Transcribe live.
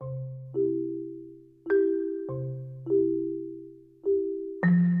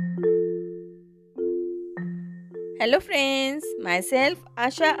Hello friends, myself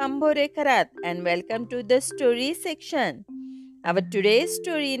Asha Ambore Kharat and welcome to the story section. Our today's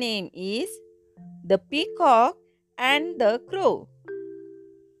story name is The Peacock and the Crow.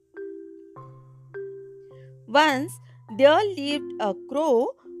 Once there lived a crow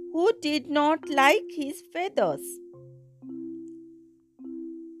who did not like his feathers.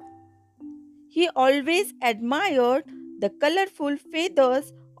 He always admired the colorful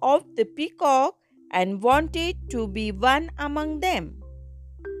feathers of the peacock and wanted to be one among them.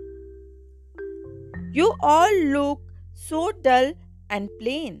 You all look so dull and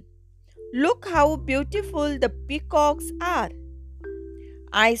plain. Look how beautiful the peacocks are.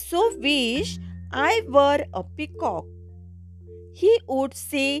 I so wish I were a peacock, he would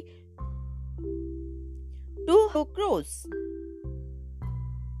say to her crows.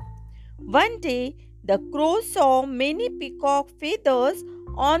 One day, the crow saw many peacock feathers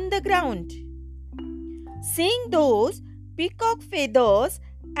on the ground. Seeing those peacock feathers,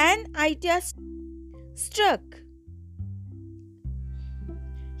 an idea struck.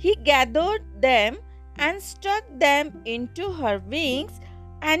 He gathered them and stuck them into her wings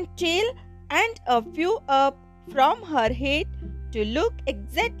and tail and a few up from her head to look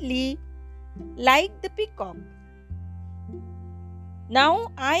exactly like the peacock.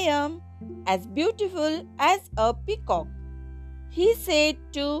 Now I am as beautiful as a peacock, he said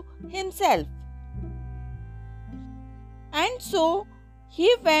to himself. And so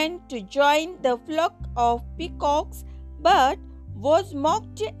he went to join the flock of peacocks but was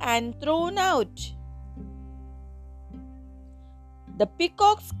mocked and thrown out. The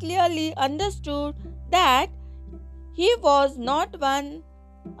peacocks clearly understood that he was not one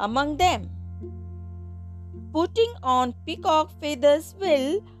among them. Putting on peacock feathers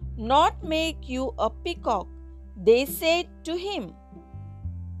will not make you a peacock, they said to him.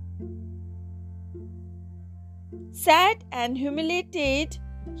 Sad and humiliated,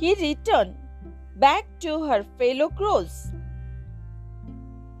 he returned back to her fellow crows.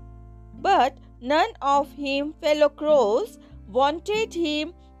 But none of his fellow crows wanted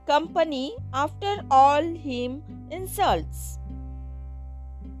him company after all his insults.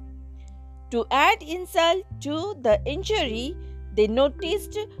 To add insult to the injury, they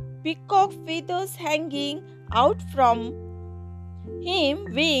noticed peacock feathers hanging out from him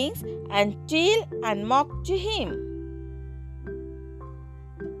wings and tail and mocked him.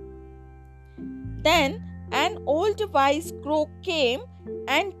 Then an old wise crow came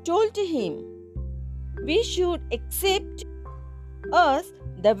and told him, "We should accept us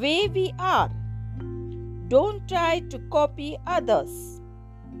the way we are. Don't try to copy others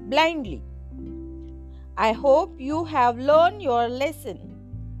blindly. I hope you have learned your lesson."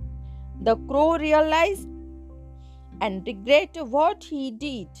 The crow realized and regretted what he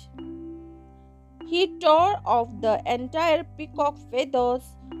did. He tore off the entire peacock feathers,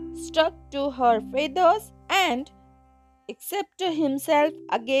 stuck to her feathers, and accepted himself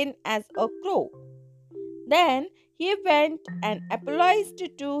again as a crow. Then he went and apologized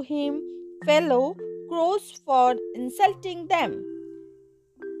to his fellow crows for insulting them.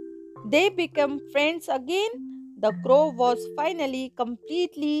 They became friends again. The crow was finally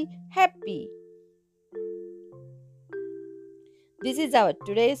completely happy. This is our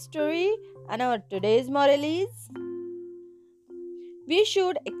today's story, and our today's moral is we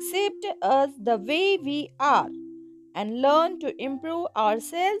should accept us the way we are and learn to improve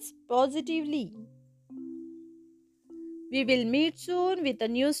ourselves positively. We will meet soon with a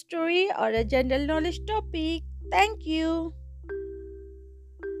new story or a general knowledge topic. Thank you.